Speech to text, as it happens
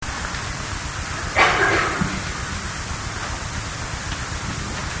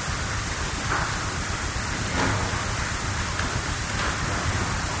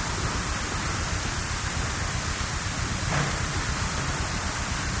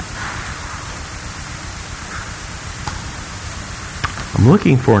I'm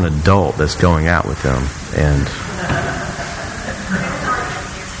looking for an adult that's going out with them, and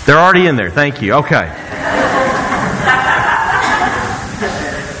they're already in there. Thank you. Okay.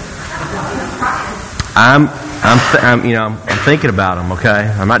 I'm thinking about them. Okay,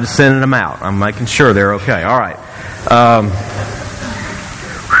 I'm not just sending them out. I'm making sure they're okay. All right.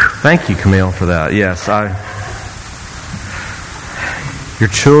 Thank you, Camille, for that. Yes, your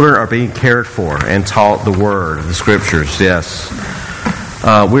children are being cared for and taught the Word, the Scriptures. Yes.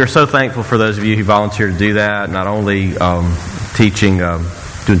 We are so thankful for those of you who volunteered to do that, not only teaching,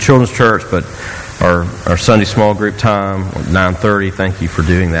 doing children's church, but our Sunday small group time at 9:30. Thank you for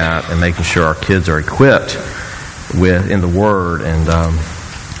doing that and making sure our kids are equipped in the Word. And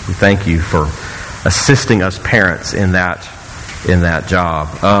we thank you for assisting us parents in that job.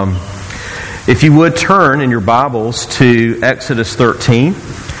 If you would turn in your Bibles to Exodus 13.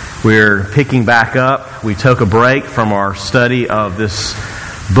 We're picking back up. We took a break from our study of this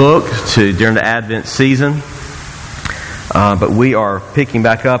book during the Advent season. But we are picking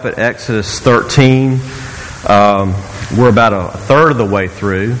back up at Exodus 13. We're about a third of the way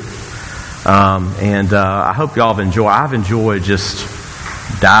through. And I hope y'all have enjoyed. I've enjoyed just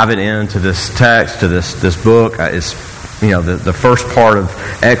diving into this text, to this book. It's, the first part of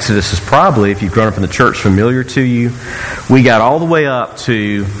Exodus is probably, if you've grown up in the church, familiar to you. We got all the way up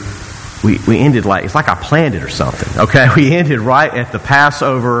to... We ended it's like I planned it or something. Okay, we ended right at the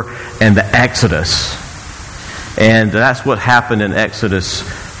Passover and the Exodus. And that's what happened in Exodus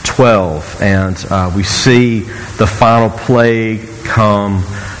 12. And we see the final plague come,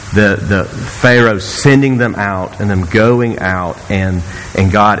 the Pharaoh sending them out and them going out, and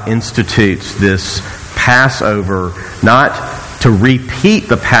God institutes this Passover, not to repeat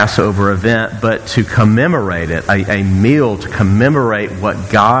the Passover event, but to commemorate it, a meal to commemorate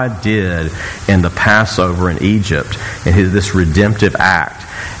what God did in the Passover in Egypt, and this redemptive act.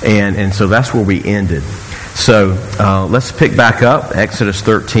 And so that's where we ended. So let's pick back up, Exodus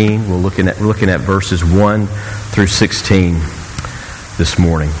 13. We're looking at verses 1 through 16 this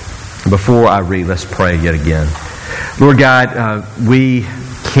morning. Before I read, let's pray yet again. Lord God, we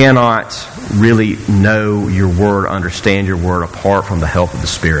cannot really know your word, understand your word apart from the help of the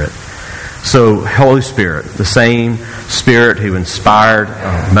Spirit. So, Holy Spirit, the same Spirit who inspired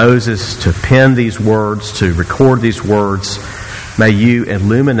Moses to pen these words, to record these words, may you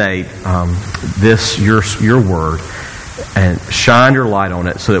illuminate your word and shine your light on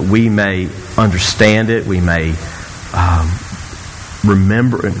it so that we may understand it, we may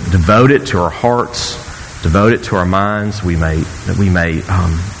remember, devote it to our hearts, devote it to our minds, we may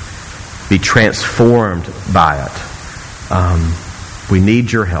be transformed by it. We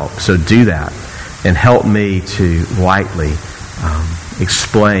need your help, so do that. And help me to lightly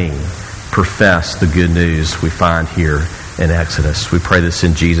explain, profess the good news we find here in Exodus. We pray this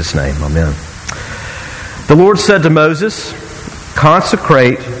in Jesus' name. Amen. The Lord said to Moses,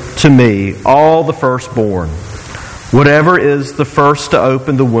 "Consecrate to me all the firstborn. Whatever is the first to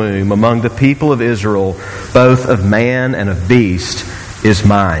open the womb among the people of Israel, both of man and of beast, is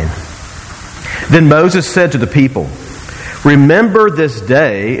mine." Then Moses said to the people, "Remember this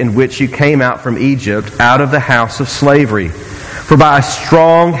day in which you came out from Egypt, out of the house of slavery. For by a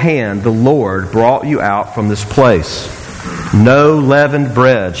strong hand the Lord brought you out from this place. No leavened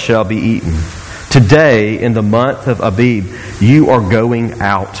bread shall be eaten. Today, in the month of Abib, you are going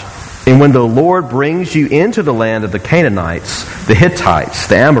out. And when the Lord brings you into the land of the Canaanites, the Hittites,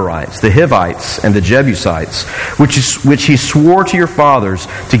 the Amorites, the Hivites, and the Jebusites, which he swore to your fathers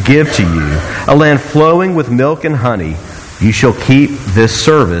to give to you, a land flowing with milk and honey, you shall keep this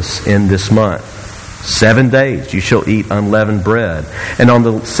service in this month. 7 days you shall eat unleavened bread, and on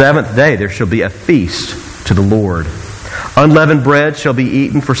the seventh day there shall be a feast to the Lord. Unleavened bread shall be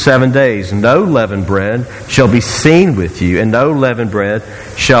eaten for 7 days. No leavened bread shall be seen with you, and no leavened bread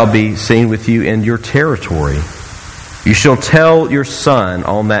shall be seen with you in your territory. You shall tell your son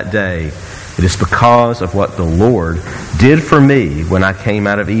on that day, it is because of what the Lord did for me when I came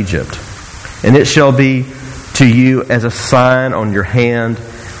out of Egypt. And it shall be to you as a sign on your hand,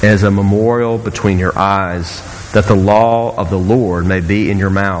 as a memorial between your eyes, that the law of the Lord may be in your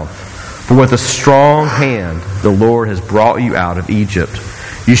mouth. For with a strong hand the Lord has brought you out of Egypt.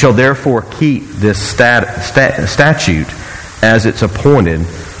 You shall therefore keep this statute as its appointed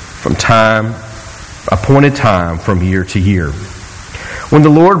time from year to year. When the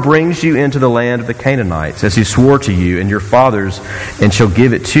Lord brings you into the land of the Canaanites, as he swore to you and your fathers, and shall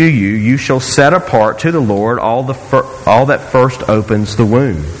give it to you, you shall set apart to the Lord all that first opens the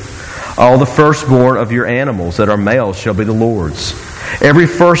womb. All the firstborn of your animals that are males shall be the Lord's. Every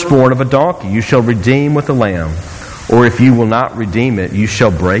firstborn of a donkey you shall redeem with a lamb, or if you will not redeem it, you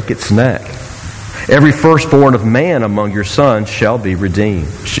shall break its neck. Every firstborn of man among your sons shall be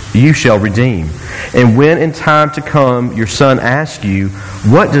redeemed. You shall redeem. And when in time to come your son asks you,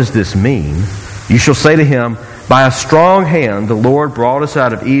 what does this mean? You shall say to him, by a strong hand the Lord brought us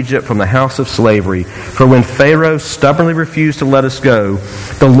out of Egypt from the house of slavery. For when Pharaoh stubbornly refused to let us go,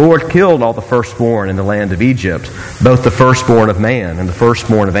 the Lord killed all the firstborn in the land of Egypt, both the firstborn of man and the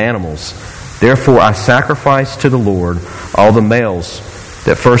firstborn of animals. Therefore I sacrifice to the Lord all the males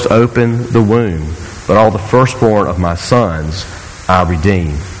that first opened the womb, but all the firstborn of my sons I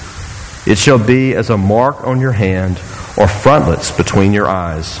redeem. It shall be as a mark on your hand or frontlets between your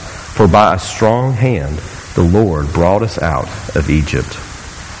eyes, for by a strong hand the Lord brought us out of Egypt.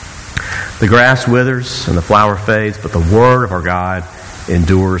 The grass withers and the flower fades, but the word of our God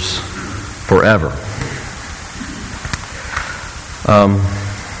endures forever.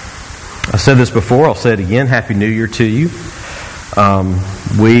 I said this before, I'll say it again. Happy New Year to you.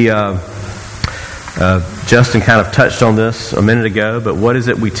 Justin kind of touched on this a minute ago, but what is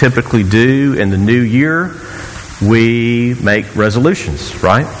it we typically do in the new year? We make resolutions,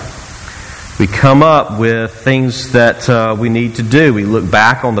 right? We come up with things that we need to do. We look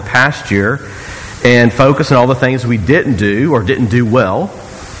back on the past year and focus on all the things we didn't do or didn't do well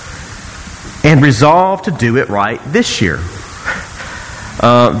and resolve to do it right this year.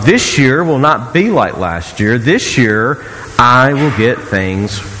 This year will not be like last year. This year, I will get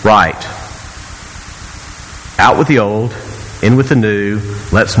things right. Out with the old, in with the new,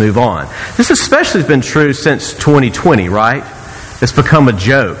 let's move on. This especially has been true since 2020, right? It's become a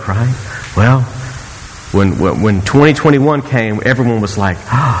joke, right? Well, when 2021 came, everyone was like,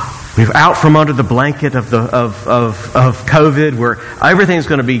 we're out from under the blanket of COVID, where everything's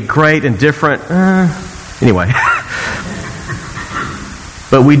going to be great and different. Anyway.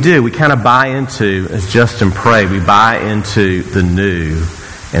 But we kind of buy into, as Justin prayed, we buy into the new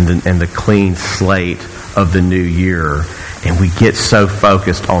and the clean slate of the new year, and we get so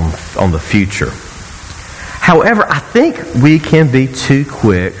focused on the future. However, I think we can be too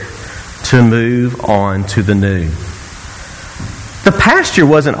quick to move on to the new. The past year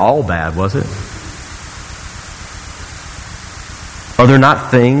wasn't all bad, was it? Are there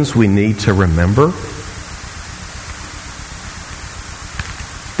not things we need to remember?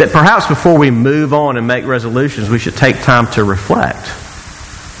 That perhaps before we move on and make resolutions, we should take time to reflect.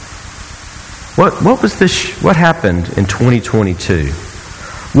 What happened in 2022?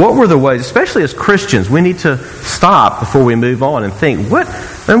 What were the ways, especially as Christians, we need to stop before we move on and think, in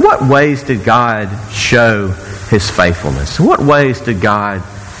what ways did God show His faithfulness? In what ways did God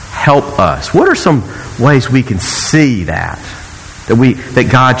help us? What are some ways we can see that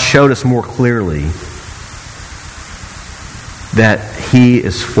God showed us more clearly that He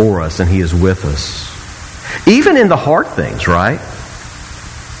is for us and He is with us? Even in the hard things, right?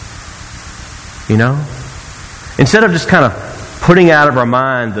 You know? Instead of just kind of putting out of our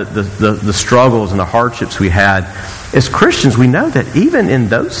mind the struggles and the hardships we had, as Christians, we know that even in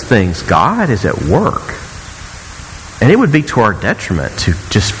those things, God is at work. And it would be to our detriment to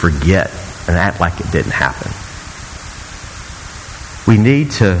just forget and act like it didn't happen. We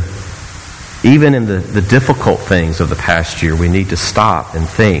need to, even in the difficult things of the past year, we need to stop and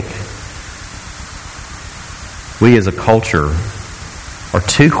think. We as a culture are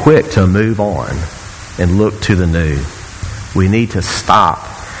too quick to move on and look to the new. We need to stop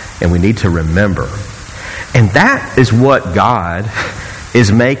and we need to remember. And that is what God is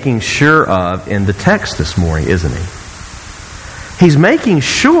making sure of in the text this morning, isn't He? He's making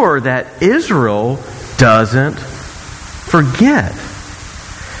sure that Israel doesn't forget.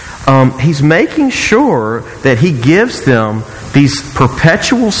 He's making sure that He gives them these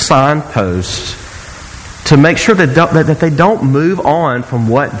perpetual signposts to make sure that they don't move on from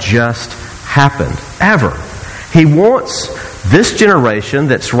what just happened, ever. He wants this generation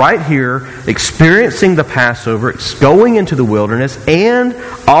that's right here experiencing the Passover, going into the wilderness, and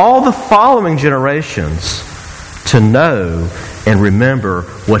all the following generations to know and remember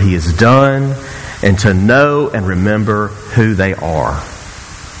what He has done and to know and remember who they are.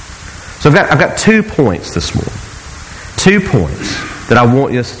 So I've got 2 points this morning. 2 points that I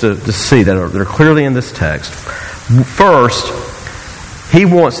want us to see that are clearly in this text. First, He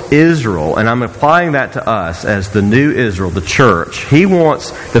wants Israel, and I'm applying that to us as the new Israel, the church. He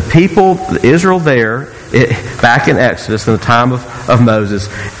wants the people, Israel there, back in Exodus in the time of Moses,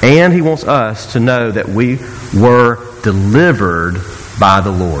 and He wants us to know that we were delivered by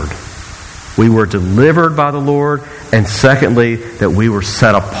the Lord. We were delivered by the Lord, and secondly, that we were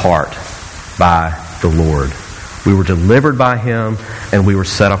set apart by the Lord. We were delivered by Him, and we were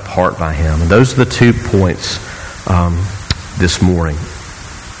set apart by Him. And those are the 2 points this morning.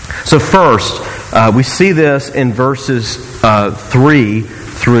 So first, we see this in verses 3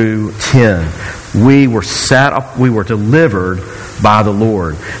 through 10. We were set up, we were delivered by the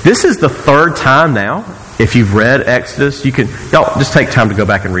Lord. This is the third time now. If you've read Exodus, you can just take time to go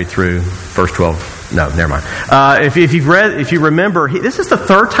back and read through verse 12. No, never mind. If you remember, this is the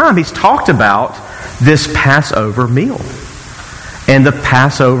third time he's talked about this Passover meal and the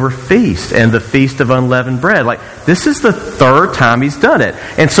Passover feast and the Feast of Unleavened Bread. Like, this is the third time he's done it.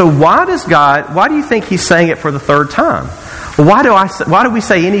 And so why do you think he's saying it for the third time? Well, why do we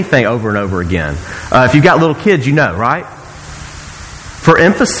say anything over and over again? If you've got little kids, you know, right? For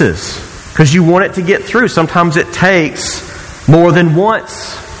emphasis, because you want it to get through. Sometimes it takes more than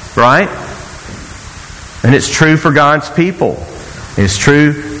once, right? And it's true for God's people. It's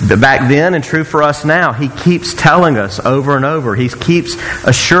true back then and true for us now. He keeps telling us over and over. He keeps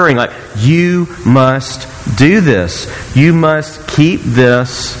assuring, like, you must do this. You must keep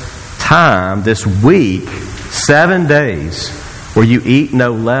this time, this week, 7 days, where you eat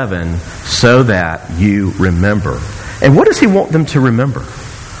no leaven, so that you remember. And what does he want them to remember?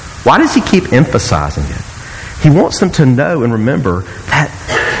 Why does he keep emphasizing it? He wants them to know and remember that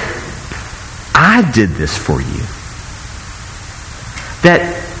I did this for you.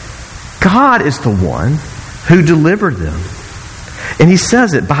 That God is the one who delivered them. And he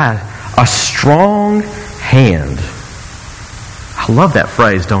says it by a strong hand. I love that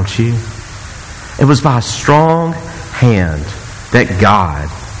phrase, don't you? It was by a strong hand that God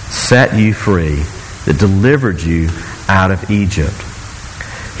set you free, that delivered you out of Egypt.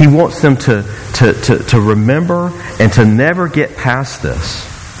 He wants them to remember and to never get past this.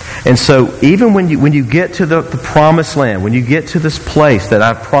 And so even when you get to the promised land, when you get to this place that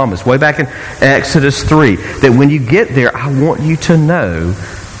I've promised, way back in Exodus 3, that when you get there, I want you to know,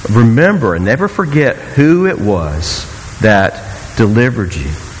 remember, and never forget who it was that delivered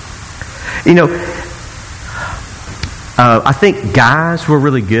you. You know, I think guys were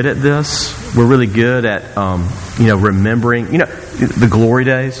really good at this. We're really good at, remembering, the glory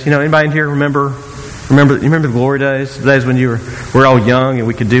days. Anybody in here remember the glory days? The days when we're all young and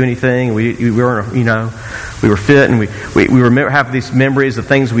we could do anything. And we were fit, and we remember, have these memories of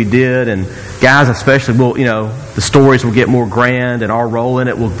things we did. And guys especially the stories will get more grand, and our role in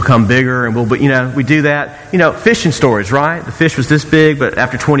it will become bigger. And we do that. Fishing stories, right? The fish was this big, but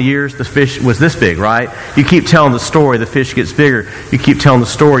after 20 years, the fish was this big, right? You keep telling the story, the fish gets bigger. You keep telling the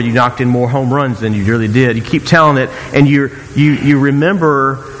story, you knocked in more home runs than you really did. You keep telling it, and you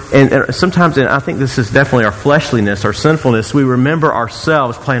remember. And sometimes, and I think this is definitely our fleshliness, our sinfulness, we remember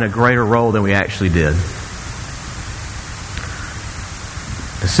ourselves playing a greater role than we actually did.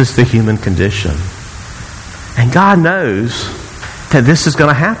 This is the human condition. And God knows that this is going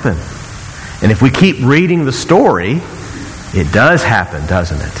to happen. And if we keep reading the story, it does happen,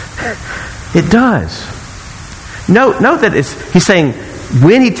 doesn't it? It does. Note that he's saying,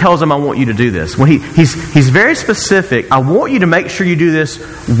 when he tells them, I want you to do this, when he's very specific, I want you to make sure you do this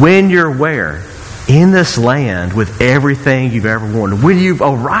when you're where? In this land with everything you've ever wanted. When you've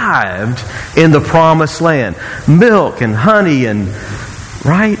arrived in the promised land. Milk and honey and,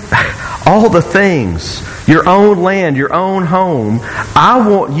 right? All the things. Your own land, your own home. I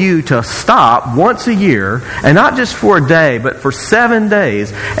want you to stop once a year, and not just for a day, but for 7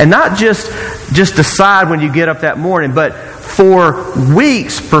 days. And not just decide when you get up that morning, but for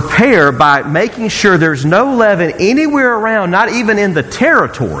weeks prepare by making sure there's no leaven anywhere around, not even in the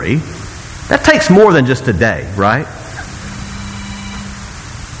territory. That takes more than just a day, right?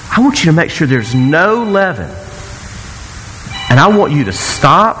 I want you to make sure there's no leaven. And I want you to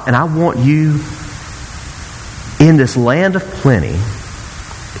stop, and I want you in this land of plenty,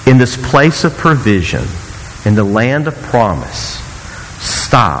 in this place of provision, in the land of promise,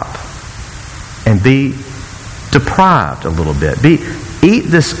 stop and be deprived a little bit. Eat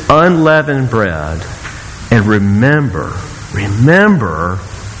this unleavened bread and remember,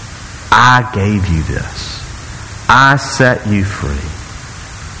 I gave you this. I set you free.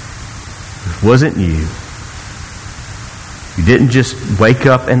 It wasn't you. You didn't just wake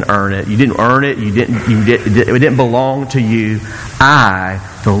up and earn it. You didn't earn it. It didn't belong to you. I,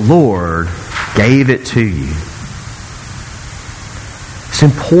 the Lord, gave it to you. It's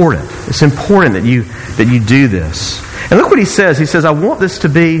important. It's important that you do this. And look what he says. He says, I want this to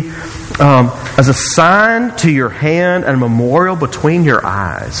be as a sign to your hand and a memorial between your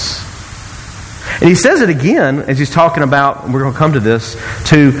eyes. And he says it again as he's talking about, and we're going to come to this,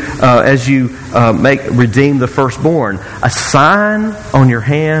 as you redeem the firstborn. A sign on your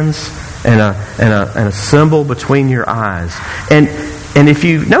hands and a symbol between your eyes. And And if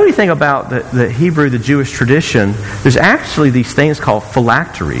you know anything about the Hebrew, the Jewish tradition, there's actually these things called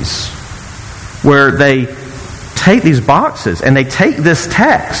phylacteries, where they take these boxes and they take this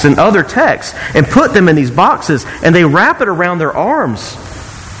text and other texts and put them in these boxes, and they wrap it around their arms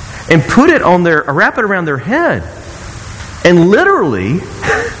and wrap it around their head, and literally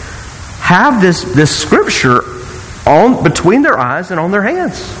have this scripture on between their eyes and on their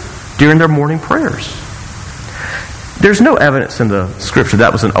hands during their morning prayers. There's no evidence in the scripture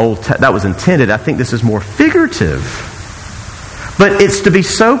that was that was intended. I think this is more figurative. But it's to be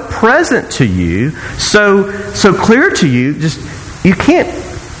so present to you, so clear to you, just you can't.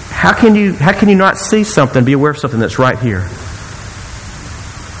 How can you not see something, be aware of something that's right here?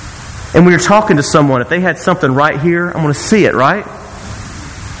 And when you're talking to someone, if they had something right here, I'm going to see it, right?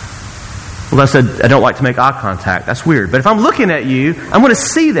 Well, I said I don't like to make eye contact. That's weird. But if I'm looking at you, I'm going to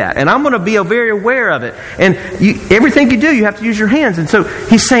see that, and I'm going to be very aware of it. And everything you do, you have to use your hands. And so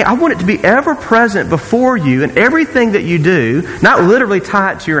he's saying, I want it to be ever present before you, and everything that you do, not literally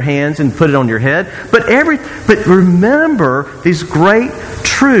tie it to your hands and put it on your head, but remember this great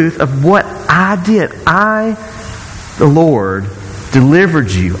truth of what I did. I, the Lord, delivered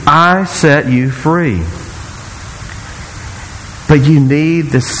you. I set you free. But you need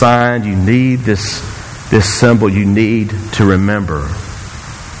this sign, you need this symbol, you need to remember.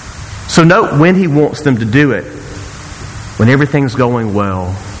 So note when he wants them to do it. When everything's going well.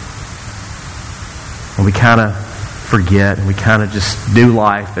 And we kind of forget, and we kind of just do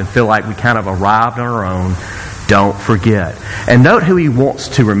life and feel like we kind of arrived on our own. Don't forget. And note who he wants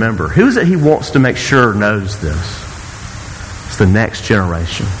to remember. Who is it he wants to make sure knows this? It's the next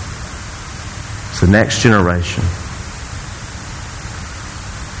generation. It's the next generation.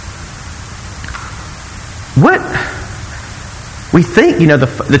 What we think,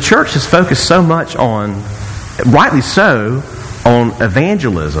 the church is focused so much on, rightly so, on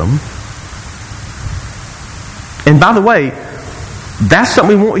evangelism. And by the way, that's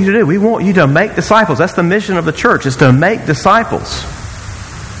something we want you to do. We want you to make disciples. That's the mission of the church, is to make disciples.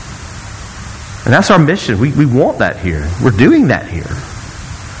 And that's our mission. We want that here. We're doing that here.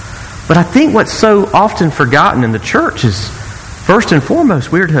 But I think what's so often forgotten in the church is, first and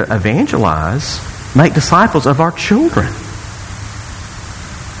foremost, we're to evangelize, make disciples of our children.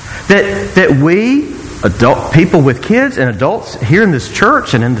 That we, people with kids and adults here in this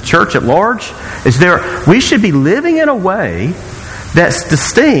church and in the church at large, we should be living in a way that's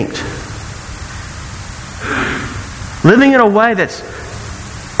distinct. Living in a way that's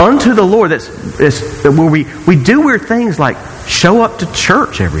unto the Lord, that's where we do weird things like show up to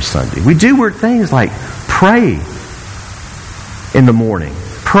church every Sunday. We do weird things like pray in the morning,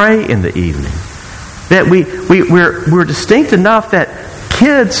 pray in the evening. That we're distinct enough that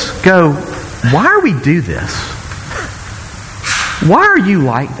kids go, why do we do this? Why are you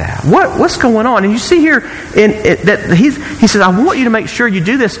like that? What's going on? And you see here that he says, I want you to make sure you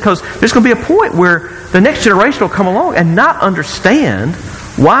do this, because there's going to be a point where the next generation will come along and not understand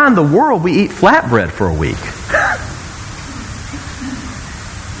why in the world we eat flatbread for a week.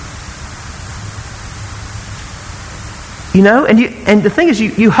 And the thing is,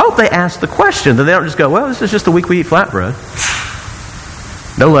 you hope they ask the question, that they don't just go, well, this is just the week we eat flatbread.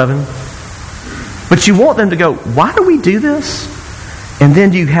 No leaven. But you want them to go, why do we do this? And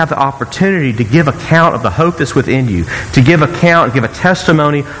then you have the opportunity to give account of the hope that's within you, to give account, give a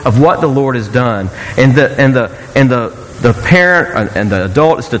testimony of what the Lord has done. And the parent and the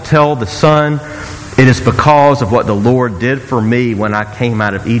adult is to tell the son, it is because of what the Lord did for me when I came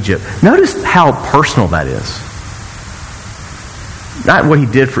out of Egypt. Notice how personal that is. Not what he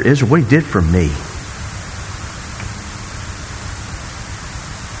did for Israel, what he did for me.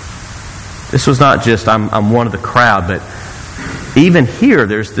 This was not just, I'm one of the crowd, but even here,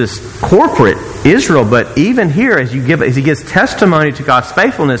 there's this corporate Israel, but even here, as he gives testimony to God's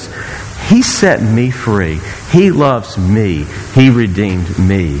faithfulness, he set me free. He loves me. He redeemed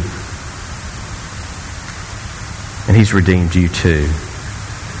me. And he's redeemed you too.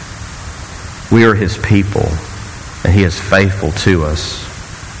 We are his people. And he is faithful to us.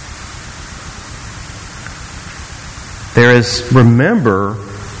 Remember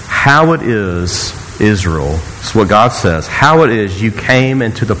how it is, Israel. It's what God says. How it is you came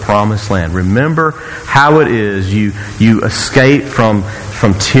into the promised land. Remember how it is you escaped from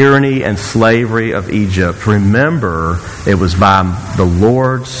tyranny and slavery of Egypt. Remember it was by the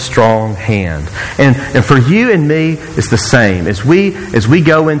Lord's strong hand. And for you and me, it's the same. As we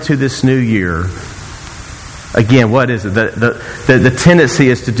go into this new year, again, what is it? The tendency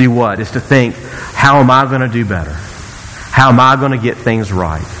is to do what? Is to think, how am I going to do better? How am I going to get things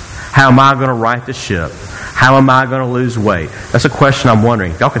right? How am I going to right the ship? How am I going to lose weight? That's a question I'm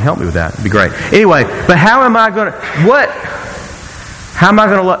wondering. Y'all can help me with that. It'd be great. Anyway, but how am I going to, how am I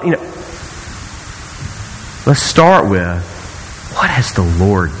going to, let's start with, what has the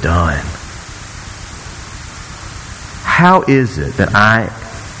Lord done? How is it that I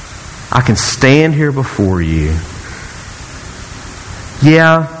can stand here before you,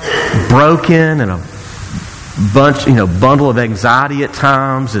 broken and a bunch, bundle of anxiety at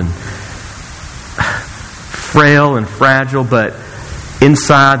times and frail and fragile, but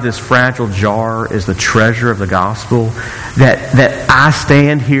inside this fragile jar is the treasure of the gospel, that I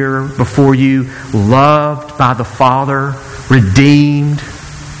stand here before you loved by the Father, redeemed,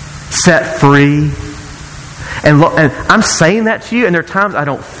 set free. And I'm saying that to you, and there are times I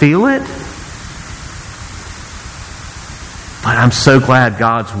don't feel it. But I'm so glad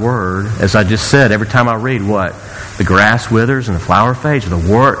God's Word, as I just said, every time I read what? The grass withers and the flower fades. The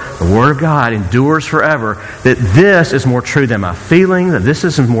Word of God endures forever. That this is more true than my feeling. That this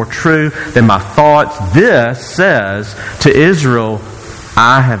is more true than my thoughts. This says to Israel,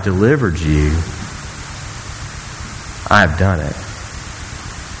 I have delivered you. I have done it.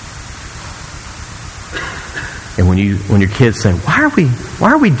 And when your kids say, why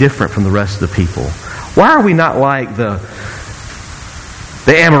are we different from the rest of the people? Why are we not like the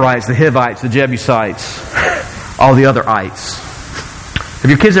Amorites, the Hivites, the Jebusites, all the other ites? Have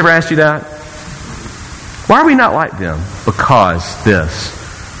your kids ever asked you that? Why are we not like them? Because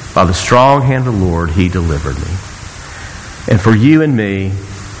by the strong hand of the Lord, He delivered me. And for you and me,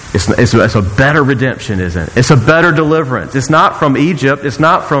 it's a better redemption, isn't it? It's a better deliverance. It's not from Egypt. It's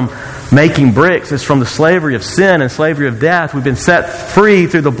not from making bricks. It's from the slavery of sin and slavery of death. We've been set free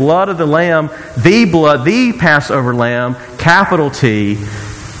through the blood of the Lamb, the Passover Lamb, capital T,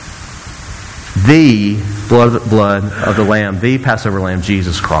 the blood of the Lamb, the Passover Lamb,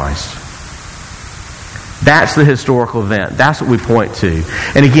 Jesus Christ. That's the historical event. That's what we point to.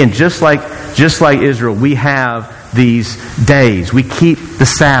 And again, just like Israel, we have these days. We keep the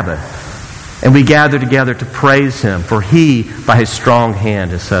Sabbath. And we gather together to praise Him, for He, by His strong hand,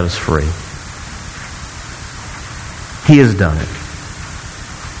 has set us free. He has done it.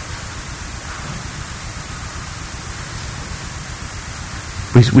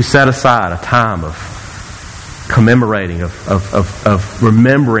 We set aside a time of commemorating, of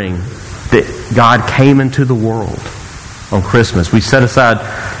remembering that God came into the world on Christmas. We set aside,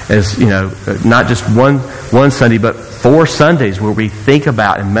 as not just one Sunday, but 4 Sundays where we think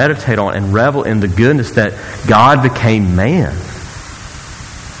about and meditate on and revel in the goodness that God became man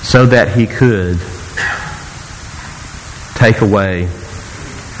so that He could take away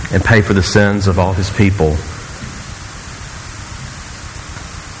and pay for the sins of all His people.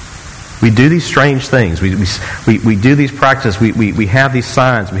 We do these strange things. We do these practices. We have these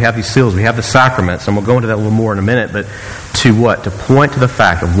signs. We have these seals. We have the sacraments. And we'll go into that a little more in a minute. But to what? To point to the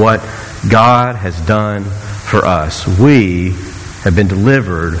fact of what God has done for us. We have been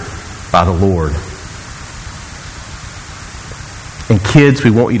delivered by the Lord. And kids,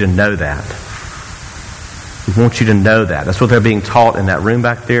 we want you to know that. We want you to know that. That's what they're being taught in that room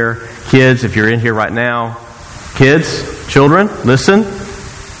back there. Kids, if you're in here right now, kids, children, listen.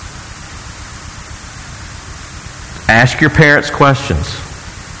 Ask your parents questions.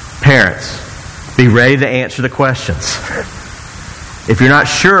 Parents, be ready to answer the questions. If you're not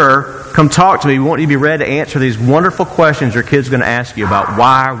sure, come talk to me. We want you to be ready to answer these wonderful questions your kids are going to ask you about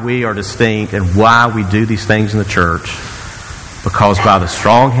why we are distinct and why we do these things in the church. Because by the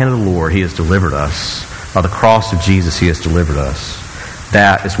strong hand of the Lord, He has delivered us. By the cross of Jesus, He has delivered us.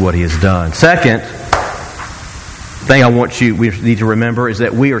 That is what He has done. Second thing we need to remember is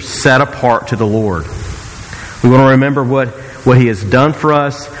that we are set apart to the Lord. We want to remember what He has done for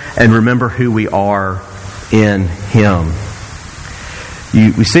us and remember who we are in Him.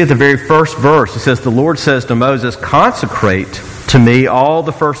 We see at the very first verse, it says, the Lord says to Moses, consecrate to me all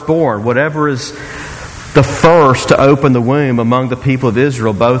the firstborn, whatever is the first to open the womb among the people of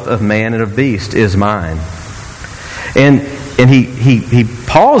Israel, both of man and of beast, is mine. And he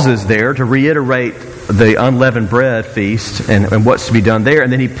pauses there to reiterate the unleavened bread feast and what's to be done there.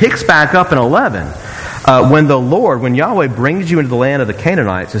 And then he picks back up in 11. When Yahweh brings you into the land of the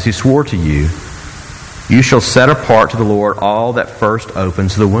Canaanites, as He swore to you, you shall set apart to the Lord all that first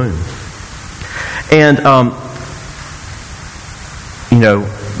opens the womb. And,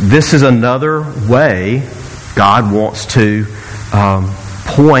 this is another way God wants to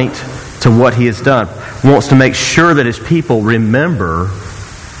point to what He has done. Wants to make sure that His people remember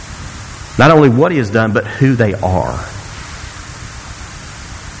not only what He has done, but who they are.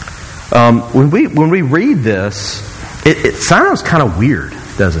 When we read this, it sounds kind of weird,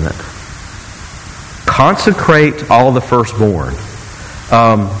 doesn't it? consecrate all the firstborn.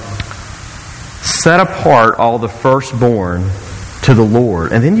 Set apart all the firstborn to the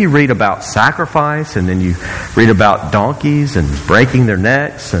Lord. And then you read about sacrifice, and then you read about donkeys and breaking their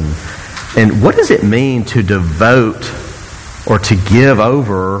necks. And what does it mean to devote or to give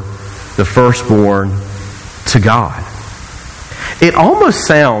over the firstborn to God? It almost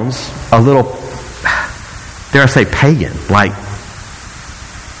sounds a little, dare I say, pagan. Like,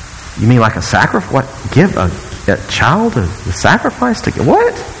 you mean like a sacrifice? What? Give a child a sacrifice to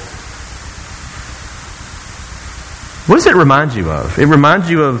what? What does it remind you of? It reminds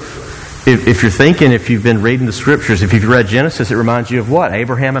you of, if you're thinking, if you've been reading the Scriptures, if you've read Genesis, it reminds you of what?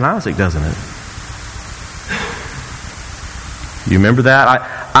 Abraham and Isaac, doesn't it? You remember that?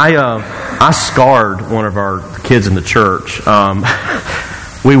 I scarred one of our kids in the church.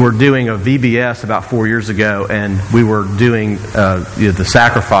 We were doing a VBS about 4 years ago, and we were doing the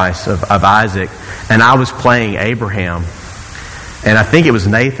sacrifice of Isaac, and I was playing Abraham. And I think it was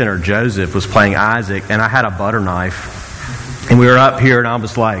Nathan or Joseph was playing Isaac, and I had a butter knife. And we were up here, and I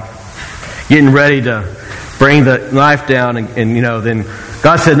was like getting ready to bring the knife down, and then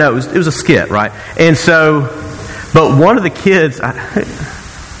God said no. It was a skit, right? And so, but one of the kids,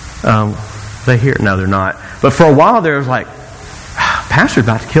 they hear? No, they're not. But for a while there, it was like, Pastor's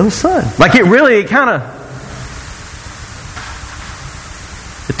about to kill his son. Like it kind of.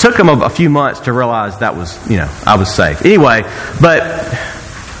 It took him a few months to realize that was, I was safe. Anyway, but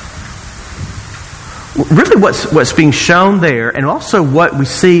really what's being shown there, and also what we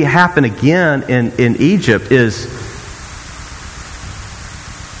see happen again in Egypt, is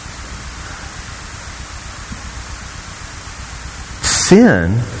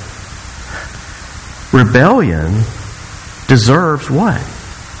sin, rebellion, deserves what?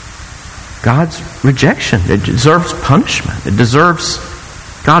 God's rejection. It deserves punishment. It deserves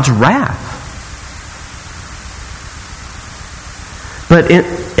God's wrath. But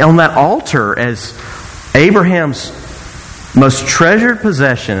on that altar, as Abraham's most treasured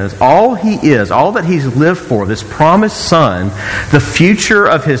possession, is all he is, all that he's lived for, this promised son, the future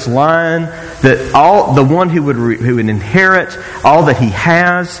of his line, the one who would inherit all that he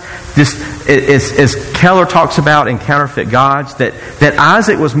has. This, as Keller talks about in Counterfeit Gods, that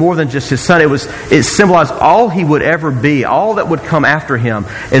Isaac was more than just his son. It symbolized all he would ever be, all that would come after him.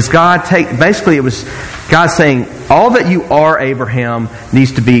 As basically it was God saying, all that you are, Abraham,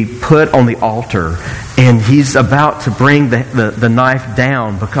 needs to be put on the altar. And he's about to bring the knife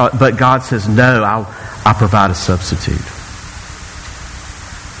down, but God says, no, I'll provide a substitute.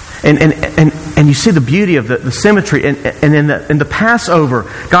 And you see the beauty of the symmetry. And in the Passover,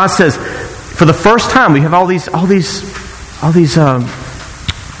 God says, for the first time, we have all these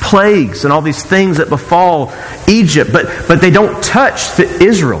plagues and all these things that befall Egypt, but they don't touch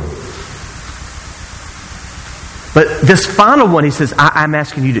Israel. But this final one, he says, I'm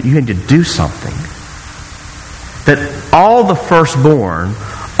asking you need to do something. That all the firstborn,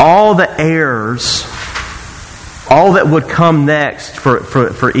 all the heirs, all that would come next for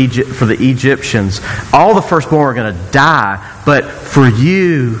the Egyptians, all the firstborn are going to die. But for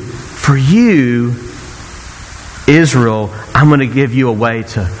you, Israel, I'm going to give you a way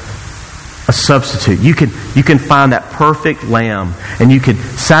to a substitute. You can find that perfect lamb, and you can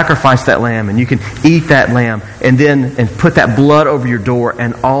sacrifice that lamb, and you can eat that lamb, and put that blood over your door,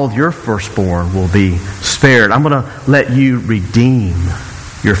 and all your firstborn will be spared. I'm going to let you redeem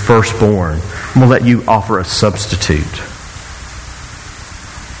your firstborn. I'm going to let you offer a substitute.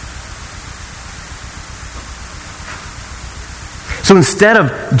 So instead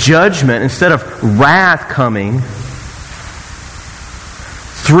of judgment, instead of wrath coming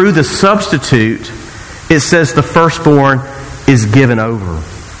through the substitute, it says the firstborn is given over.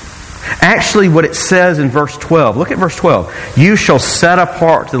 Actually, what it says in verse 12, look at verse 12. You shall set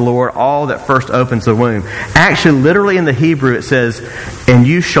apart to the Lord all that first opens the womb. Actually, literally in the Hebrew, it says, and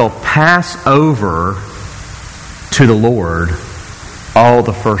you shall pass over to the Lord all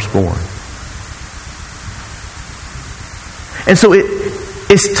the firstborn. And so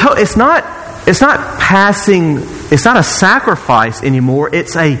it's not passing. It's not a sacrifice anymore.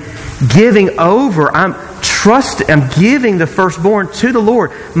 It's a giving over. I'm giving the firstborn to the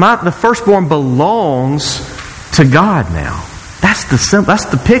Lord. The firstborn belongs to God now. That's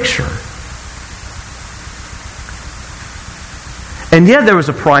the picture. And yet there was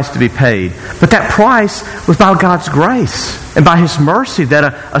a price to be paid. But that price was by God's grace and by His mercy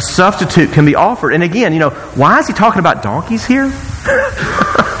that a substitute can be offered. And again, why is he talking about donkeys here?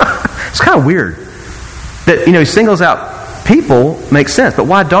 It's kind of weird. That, he singles out people, makes sense. But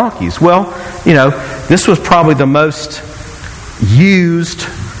why donkeys? Well, this was probably the most used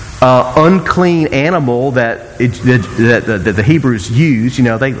unclean animal that the Hebrews used. You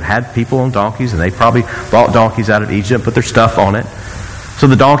know, they had people on donkeys, and they probably brought donkeys out of Egypt, put their stuff on it. So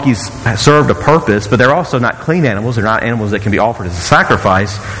the donkeys served a purpose, but they're also not clean animals. They're not animals that can be offered as a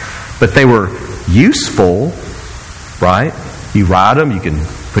sacrifice, but they were useful, right? You ride them, you can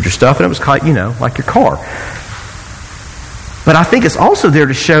put your stuff in it. It was kind of, like your car. But I think it's also there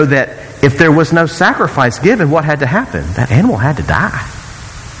to show that if there was no sacrifice given, what had to happen? That animal had to die.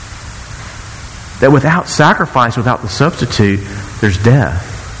 That without sacrifice, without the substitute, there's death.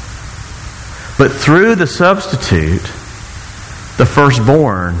 But through the substitute, the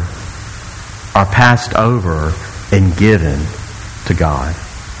firstborn are passed over and given to God.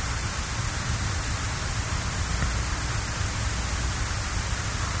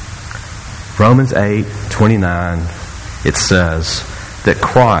 Romans 8:29, it says that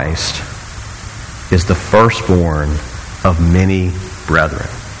Christ is the firstborn of many brethren.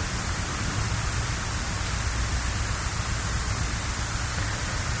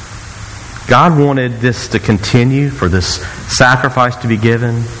 God wanted this to continue, for this sacrifice to be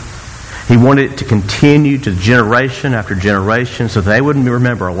given. He wanted it to continue to generation after generation, so they would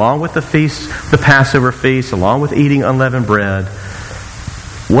remember, along with the feast, the Passover feast, along with eating unleavened bread,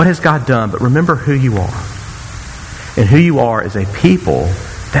 what has God done? But remember who you are. And who you are is a people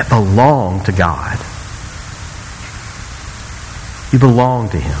that belong to God. You belong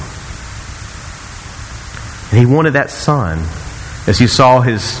to Him. And He wanted that son, as He saw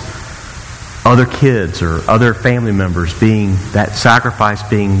His other kids or other family members that sacrifice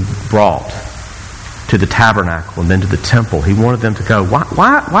being brought to the tabernacle and then to the temple. He wanted them to go,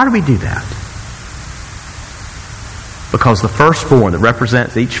 why do we do that? Because the firstborn that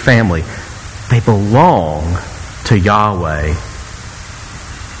represents each family, they belong to Yahweh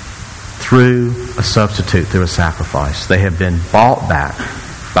through a substitute, through a sacrifice. They have been bought back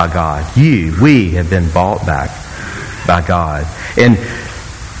by God. We have been bought back by God. And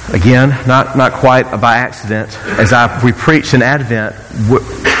again, not quite by accident, as we preached in Advent,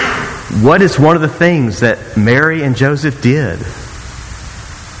 what is one of the things that Mary and Joseph did?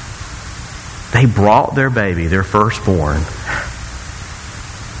 They brought their baby, their firstborn,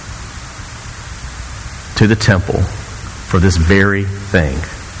 to the temple for this very thing.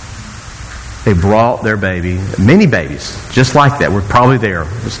 They brought their baby, many babies, just like that. We're probably there.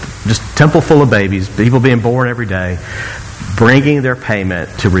 Just a temple full of babies, people being born every day, bringing their payment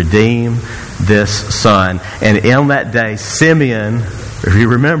to redeem this son. And in that day, Simeon, if you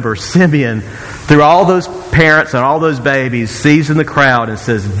remember, Simeon, through all those parents and all those babies, sees in the crowd and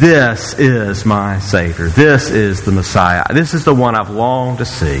says, "This is my Savior. This is the Messiah. This is the one I've longed to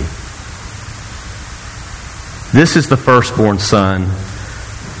see. This is the firstborn son."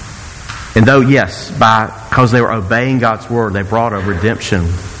 And though, yes, because they were obeying God's word, they brought a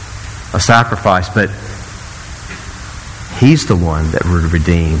redemption, a sacrifice, but He's the one that would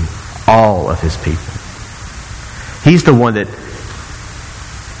redeem all of His people. He's the one that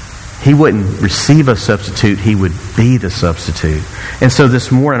He wouldn't receive a substitute, He would be the substitute. And so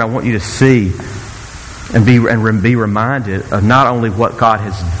this morning I want you to see and be reminded of not only what God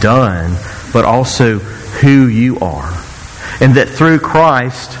has done, but also who you are. And that through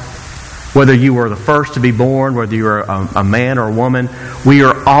Christ, whether you were the first to be born, whether you are a man or a woman, we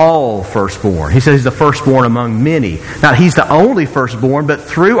are all firstborn. He says He's the firstborn among many. Now, He's the only firstborn, but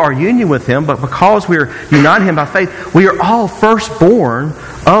through our union with Him, but because we are united Him by faith, we are all firstborn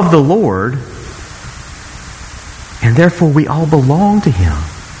of the Lord, and therefore we all belong to Him.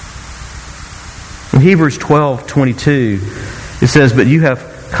 In Hebrews 12:22, it says, "But you have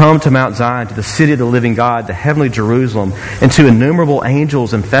come to Mount Zion, to the city of the living God, the heavenly Jerusalem, and to innumerable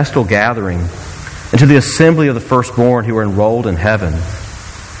angels in festal gathering, and to the assembly of the firstborn who are enrolled in heaven."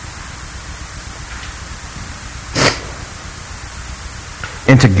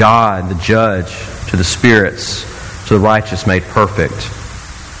 And to God, the judge, to the spirits, to the righteous made perfect,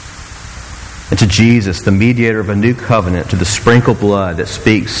 and to Jesus, the mediator of a new covenant, to the sprinkled blood that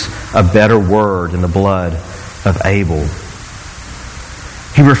speaks a better word than the blood of Abel.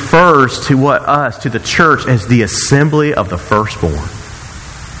 He refers to to the church, as the assembly of the firstborn.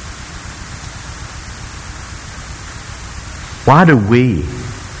 Why do we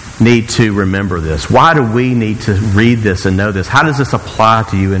need to remember this? Why do we need to read this and know this? How does this apply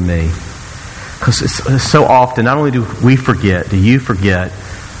to you and me? Because it's so often, not only do we forget, do you forget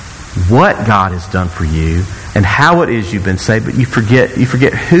what God has done for you and how it is you've been saved, but you forget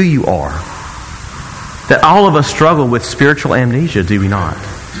who you are. That all of us struggle with spiritual amnesia, do we not?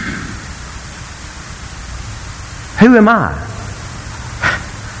 Who am I?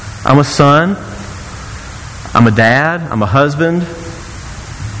 I'm a son. I'm a dad. I'm a husband.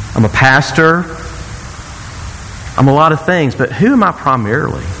 I'm a pastor. I'm a lot of things, but who am I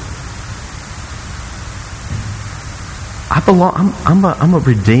primarily? I'm a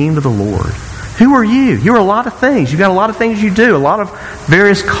redeemed of the Lord. Who are you? You're a lot of things. You've got a lot of things you do, a lot of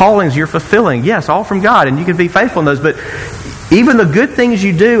various callings you're fulfilling. Yes, all from God, and you can be faithful in those, but even the good things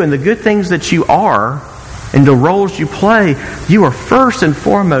you do and the good things that you are and the roles you play, you are first and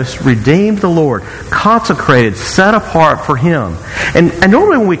foremost redeemed of the Lord, consecrated, set apart for Him. And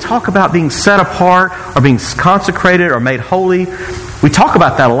normally when we talk about being set apart or being consecrated or made holy, we talk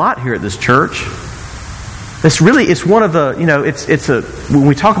about that a lot here at this church. It's one of the, when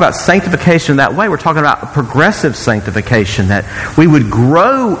we talk about sanctification that way, we're talking about a progressive sanctification, that we would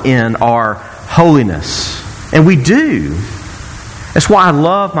grow in our holiness. And we do. That's why I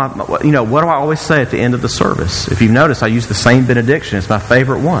love what do I always say at the end of the service? If you've noticed, I use the same benediction. It's my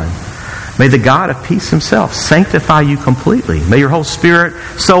favorite one. May the God of peace Himself sanctify you completely. May your whole spirit,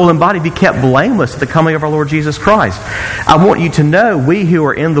 soul, and body be kept blameless at the coming of our Lord Jesus Christ. I want you to know, we who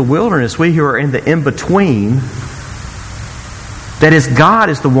are in the wilderness, we who are in the in-between, that is, God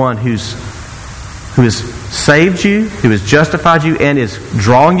is the one who has saved you, who has justified you, and is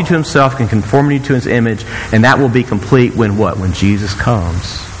drawing you to Himself and conforming you to His image, and that will be complete when what? When Jesus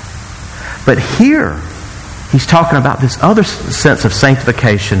comes. But here, He's talking about this other sense of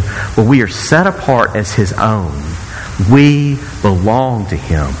sanctification where we are set apart as His own. We belong to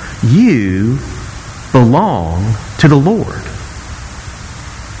Him. You belong to the Lord.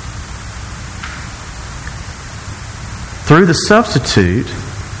 Through the substitute,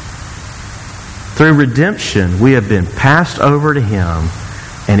 through redemption, we have been passed over to Him,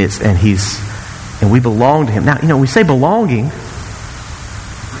 and we belong to Him. Now, we say belonging.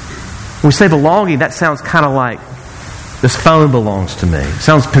 When we say belonging, that sounds kind of like this phone belongs to me. It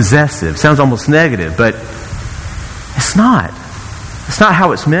sounds possessive. It sounds almost negative, but it's not. It's not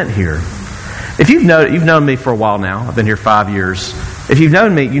how it's meant here. If you've known me for a while now, I've been here 5 years. If you've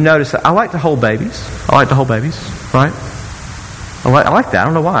known me, you notice that I like to hold babies. Right? I like that. I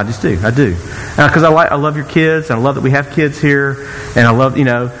don't know why. I just do. I do. Because I love your kids, and I love that we have kids here, and I love, and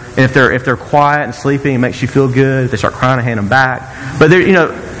if they're quiet and sleeping, it makes you feel good. If they start crying, I hand them back. But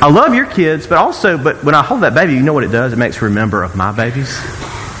I love your kids, but when I hold that baby, you know what it does? It makes me remember of my babies.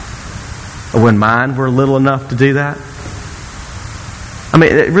 Or when mine were little enough to do that. I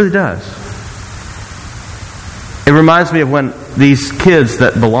mean, it really does. It reminds me of when these kids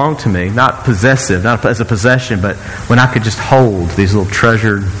that belong to me, not possessive, not as a possession, but when I could just hold these little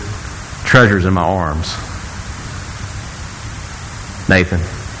treasures in my arms. Nathan.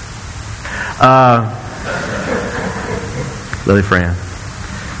 Lily Fran.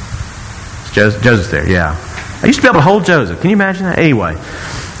 Joseph's there, yeah. I used to be able to hold Joseph. Can you imagine that? Anyway.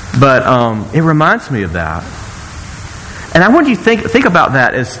 But it reminds me of that. And I want you to think about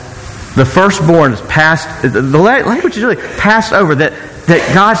that as the firstborn is passed, the language is really passed over, that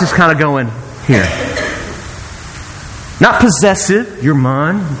God's just kind of going, here. Not possessive, you're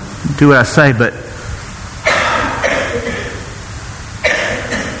mine, do what I say, but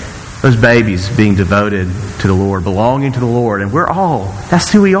those babies being devoted to the Lord, belonging to the Lord, and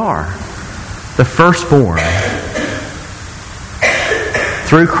that's who we are. The firstborn,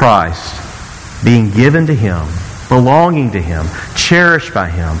 through Christ, being given to Him, belonging to Him, cherished by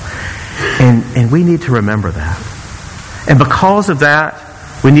Him. And we need to remember that. And because of that,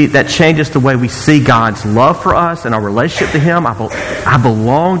 that changes the way we see God's love for us and our relationship to Him. I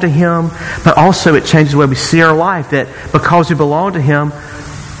belong to Him. But also it changes the way we see our life, that because we belong to Him,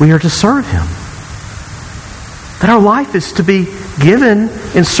 we are to serve Him. That our life is to be given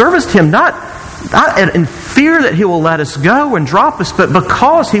in service to Him, not in fear that He will let us go and drop us, but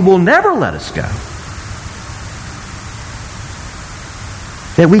because He will never let us go.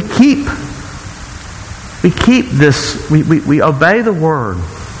 That we keep this, we obey the Word.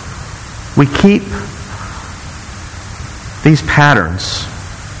 We keep these patterns.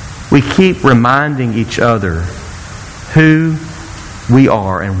 We keep reminding each other who we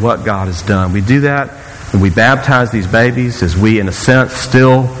are and what God has done. We do that when we baptize these babies, as we, in a sense,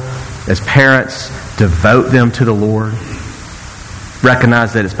 still, as parents, devote them to the Lord.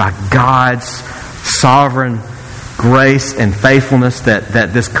 Recognize that it's by God's sovereign grace and faithfulness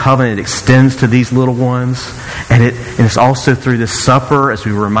that this covenant extends to these little ones. And it's also through this supper, as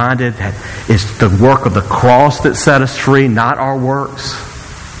we were reminded, that it's the work of the cross that set us free, not our works.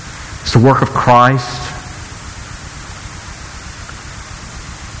 It's the work of Christ.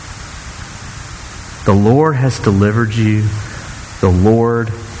 The Lord has delivered you. The Lord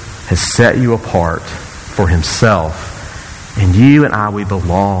has set you apart for Himself. And you and I, we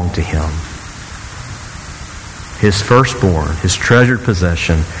belong to Him. His firstborn, His treasured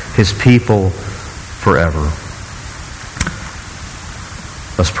possession, His people forever.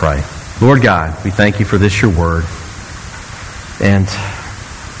 Let's pray. Lord God, we thank You for this, Your word. And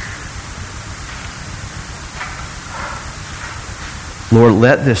Lord,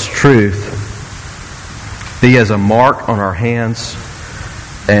 let this truth be as a mark on our hands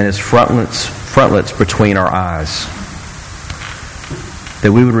and as frontlets between our eyes.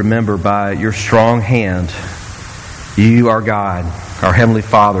 That we would remember by Your strong hand, You, our God, our Heavenly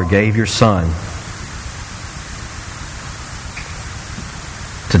Father, gave Your Son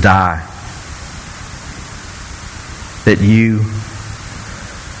to die. That You,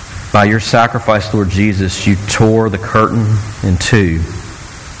 by Your sacrifice, Lord Jesus, You tore the curtain in two.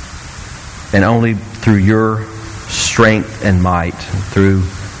 And only through Your strength and might, through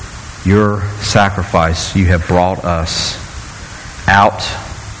Your sacrifice, You have brought us out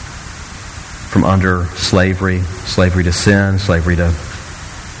from under slavery to sin, slavery to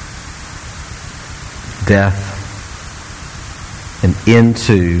death, and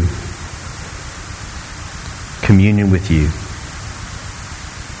into communion with You.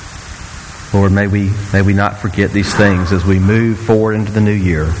 Lord, may we not forget these things as we move forward into the new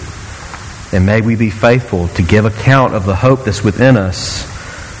year. And may we be faithful to give account of the hope that's within us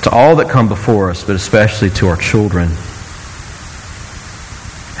to all that come before us, but especially to our children.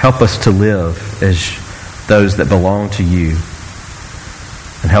 Help us to live as those that belong to You.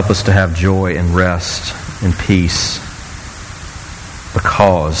 And help us to have joy and rest and peace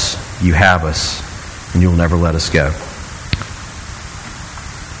because You have us and You'll never let us go.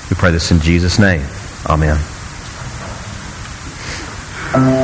 We pray this in Jesus' name. Amen.